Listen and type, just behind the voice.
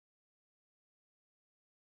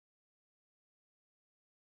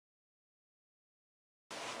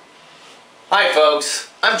Hi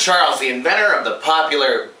folks, I'm Charles, the inventor of the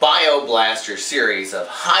popular BioBlaster series of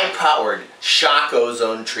high-powered shock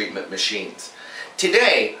ozone treatment machines.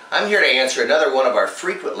 Today, I'm here to answer another one of our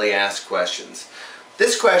frequently asked questions.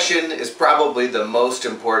 This question is probably the most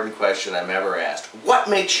important question I'm ever asked. What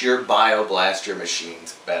makes your BioBlaster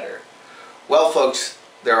machines better? Well folks,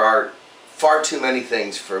 there are far too many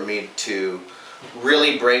things for me to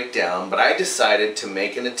really break down, but I decided to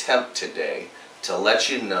make an attempt today to let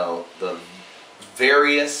you know the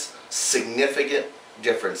various significant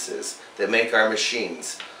differences that make our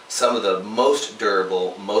machines some of the most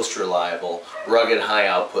durable, most reliable, rugged, high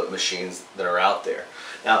output machines that are out there.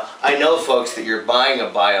 Now, I know folks that you're buying a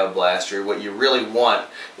BioBlaster, what you really want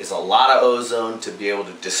is a lot of ozone to be able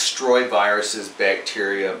to destroy viruses,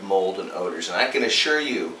 bacteria, mold, and odors. And I can assure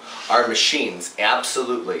you, our machines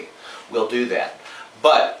absolutely will do that.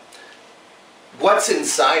 But what's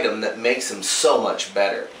inside them that makes them so much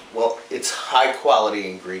better? Well, it's high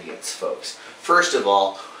quality ingredients, folks. First of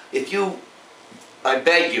all, I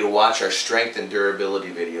beg you to watch our strength and durability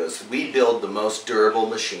videos. We build the most durable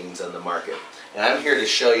machines on the market. And I'm here to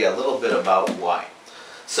show you a little bit about why.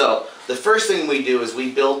 So, the first thing we do is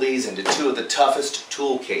we build these into two of the toughest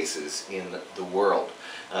tool cases in the world.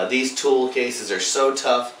 These tool cases are so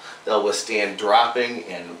tough, they'll withstand dropping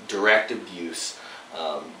and direct abuse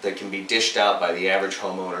that can be dished out by the average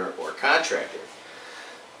homeowner or contractor.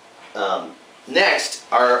 Next,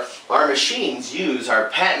 our machines use our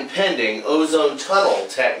patent-pending Ozone Tunnel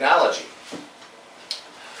technology.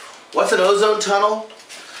 What's an ozone tunnel?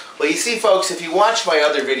 Well, you see folks, if you watch my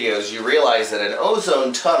other videos, you realize that an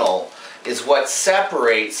ozone tunnel is what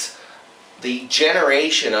separates the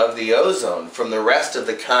generation of the ozone from the rest of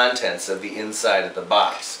the contents of the inside of the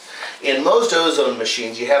box. In most ozone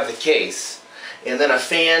machines, you have the case, and then a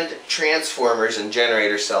fan, transformers, and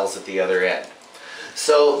generator cells at the other end.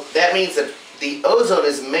 So that means that the ozone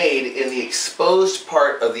is made in the exposed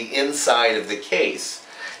part of the inside of the case,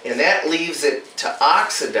 and that leaves it to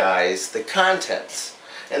oxidize the contents.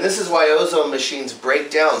 And this is why ozone machines break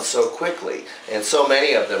down so quickly, and so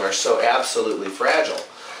many of them are so absolutely fragile.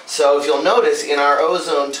 So if you'll notice, in our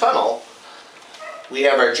ozone tunnel, we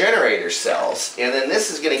have our generator cells, and then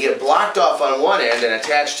this is going to get blocked off on one end and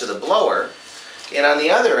attached to the blower, and on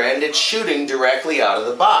the other end it's shooting directly out of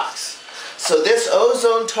the box. So this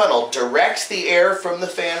ozone tunnel directs the air from the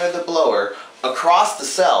fan or the blower across the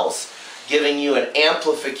cells, giving you an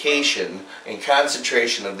amplification and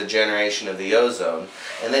concentration of the generation of the ozone,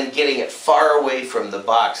 and then getting it far away from the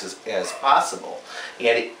box as possible.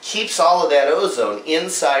 And it keeps all of that ozone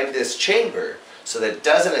inside this chamber so that it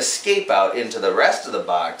doesn't escape out into the rest of the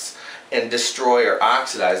box and destroy or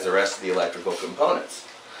oxidize the rest of the electrical components.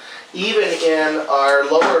 Even in our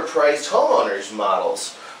lower priced homeowners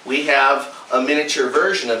models, we have a miniature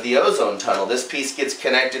version of the ozone tunnel. This piece gets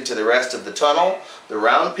connected to the rest of the tunnel, the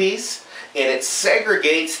round piece, and it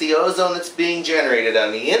segregates the ozone that's being generated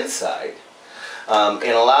on the inside and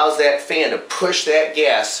allows that fan to push that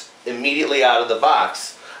gas immediately out of the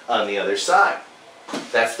box on the other side.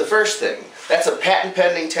 That's the first thing. That's a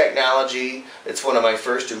patent-pending technology. It's one of my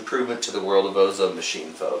first improvements to the world of ozone machine,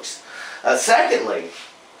 folks. Secondly,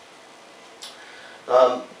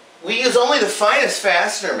 we use only the finest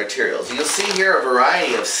fastener materials. You'll see here a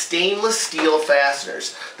variety of stainless steel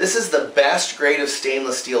fasteners. This is the best grade of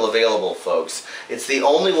stainless steel available, folks. It's the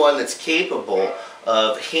only one that's capable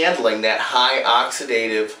of handling that high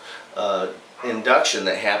oxidative induction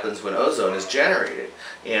that happens when ozone is generated.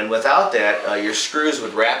 And without that, your screws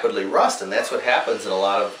would rapidly rust, and that's what happens in a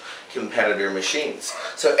lot of competitor machines.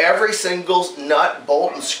 So every single nut,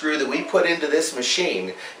 bolt, and screw that we put into this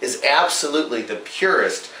machine is absolutely the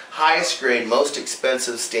purest, highest grade, most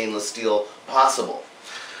expensive stainless steel possible.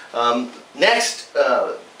 Next,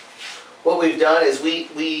 what we've done is we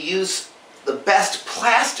use the best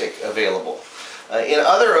plastic available. In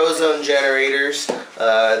other ozone generators,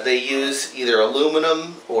 they use either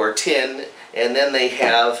aluminum or tin, and then they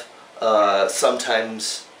have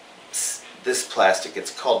sometimes this plastic. It's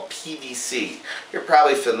called PVC. You're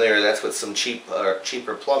probably familiar, that's what some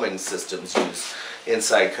cheaper plumbing systems use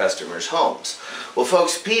inside customers' homes. Well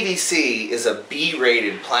folks, PVC is a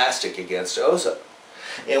B-rated plastic against ozone.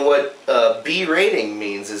 And what B rating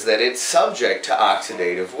means is that it's subject to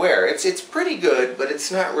oxidative wear. It's pretty good, but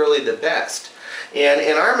it's not really the best. And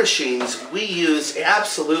in our machines, we use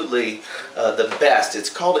absolutely the best. It's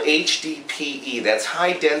called HDPE. That's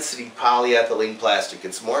high density polyethylene plastic.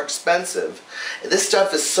 It's more expensive. And this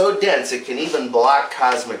stuff is so dense it can even block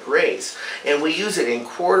cosmic rays. And we use it in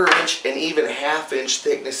 1/4 inch and even 1/2 inch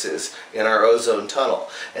thicknesses in our ozone tunnel.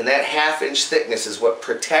 And that 1/2 inch thickness is what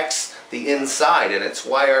protects the inside, and it's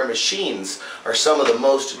why our machines are some of the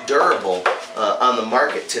most durable on the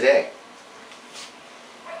market today.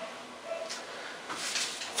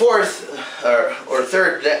 Fourth, or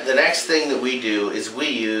third, the next thing that we do is we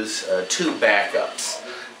use two backups.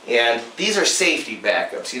 And these are safety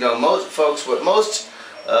backups. You know, most folks, what most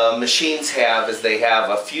machines have is they have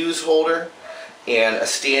a fuse holder and a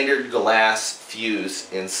standard glass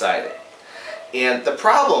fuse inside it. And the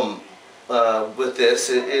problem with this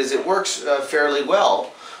is it works fairly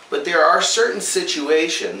well, but there are certain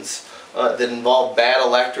situations that involve bad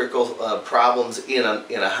electrical problems in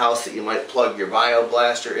a house that you might plug your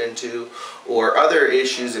BioBlaster into, or other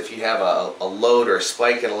issues if you have a load or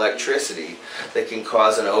spike in electricity that can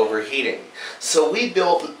cause an overheating. So we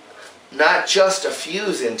built not just a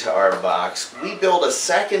fuse into our box, we built a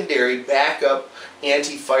secondary backup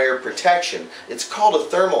anti-fire protection. It's called a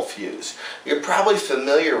thermal fuse. You're probably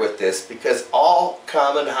familiar with this because all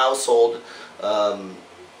common household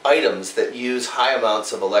items that use high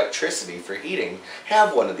amounts of electricity for heating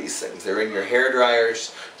have one of these things. They're in your hair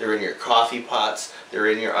dryers, they're in your coffee pots,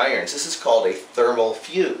 they're in your irons. This is called a thermal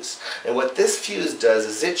fuse. And what this fuse does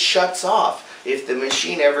is it shuts off if the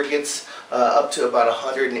machine ever gets up to about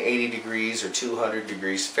 180 degrees or 200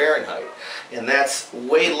 degrees Fahrenheit. And that's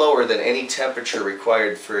way lower than any temperature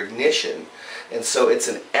required for ignition. And so it's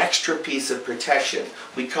an extra piece of protection.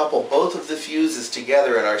 We couple both of the fuses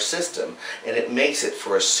together in our system, and it makes it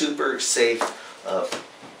for a super safe,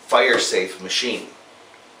 fire-safe machine.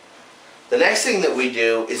 The next thing that we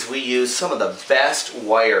do is we use some of the best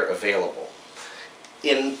wire available.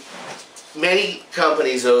 In many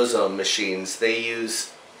companies' ozone machines, they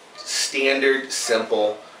use standard,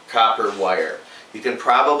 simple copper wire. You can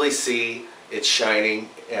probably see it shining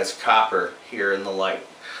as copper here in the light.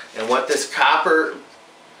 And what this copper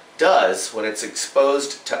does when it's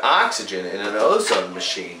exposed to oxygen in an ozone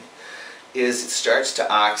machine is it starts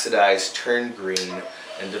to oxidize, turn green,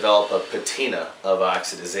 and develop a patina of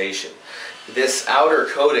oxidization. This outer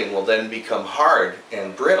coating will then become hard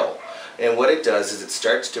and brittle, and what it does is it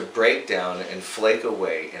starts to break down and flake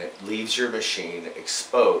away, and it leaves your machine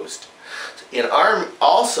exposed.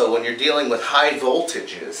 Also, when you're dealing with high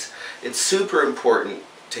voltages, it's super important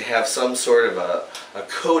to have some sort of a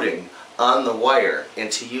coating on the wire,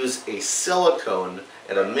 and to use a silicone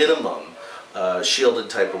at a minimum shielded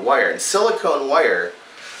type of wire. And silicone wire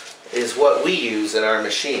is what we use in our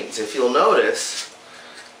machines. If you'll notice,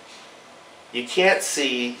 you can't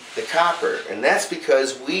see the copper, and that's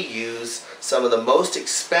because we use some of the most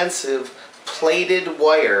expensive plated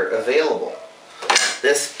wire available.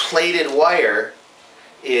 This plated wire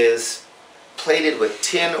is plated with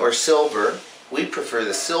tin or silver. We prefer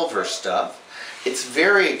the silver stuff. It's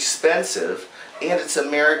very expensive, and it's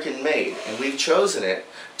American made, and we've chosen it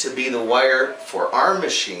to be the wire for our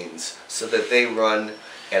machines so that they run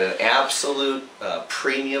at an absolute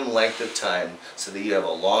premium length of time, so that you have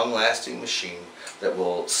a long-lasting machine that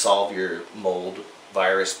will solve your mold,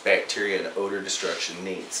 virus, bacteria, and odor destruction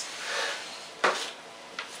needs.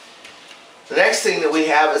 The next thing that we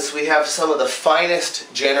have is we have some of the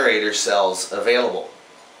finest generator cells available.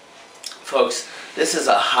 Folks, this is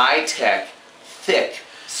a high-tech, thick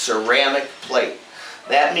ceramic plate.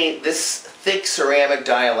 That means this thick ceramic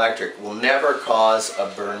dielectric will never cause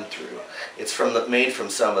a burn through. It's made from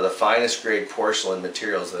some of the finest grade porcelain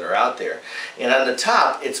materials that are out there. And on the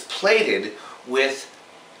top, it's plated with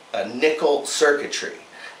a nickel circuitry.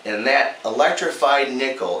 And that electrified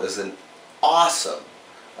nickel is an awesome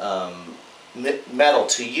metal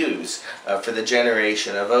to use for the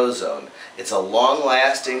generation of ozone. It's a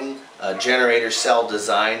long-lasting generator cell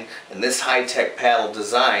design, and this high-tech paddle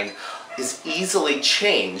design is easily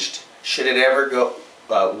changed should it ever go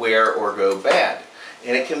wear or go bad.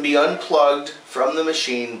 And it can be unplugged from the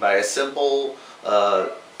machine by a simple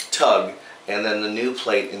tug and then the new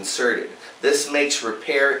plate inserted. This makes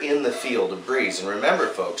repair in the field a breeze. And remember,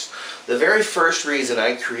 folks, the very first reason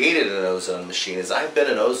I created an ozone machine is I've been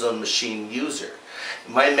an ozone machine user.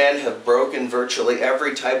 My men have broken virtually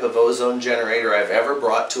every type of ozone generator I've ever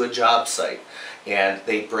brought to a job site, and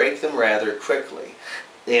they break them rather quickly.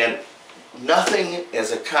 And nothing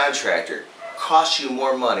as a contractor costs you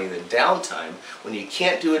more money than downtime when you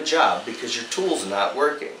can't do a job because your tool's not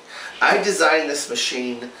working. I designed this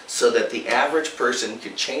machine so that the average person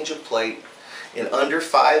could change a plate in under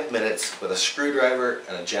 5 minutes with a screwdriver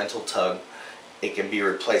and a gentle tug. It can be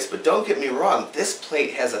replaced. But don't get me wrong, this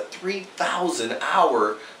plate has a 3,000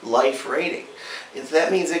 hour life rating.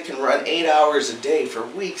 That means it can run 8 hours a day for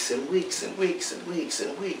weeks and weeks and weeks and weeks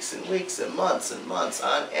and weeks and weeks and months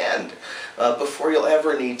on end before you'll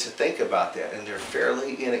ever need to think about that. And they're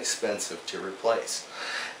fairly inexpensive to replace.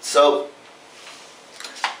 So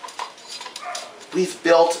we've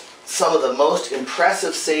built some of the most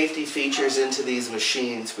impressive safety features into these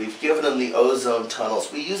machines. We've given them the ozone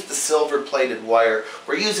tunnels. We use the silver-plated wire.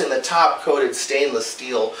 We're using the top-coated stainless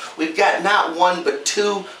steel. We've got not one but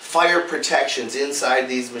two fire protections inside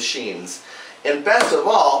these machines. And best of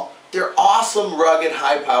all, they're awesome, rugged,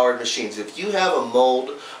 high-powered machines. If you have a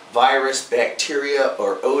mold, virus, bacteria,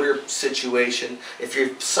 or odor situation, if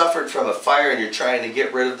you've suffered from a fire and you're trying to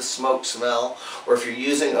get rid of the smoke smell, or if you're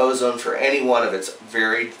using ozone for any one of its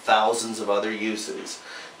varied thousands of other uses,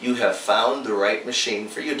 you have found the right machine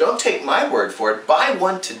for you. Don't take my word for it. Buy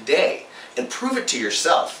one today and prove it to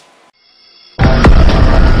yourself.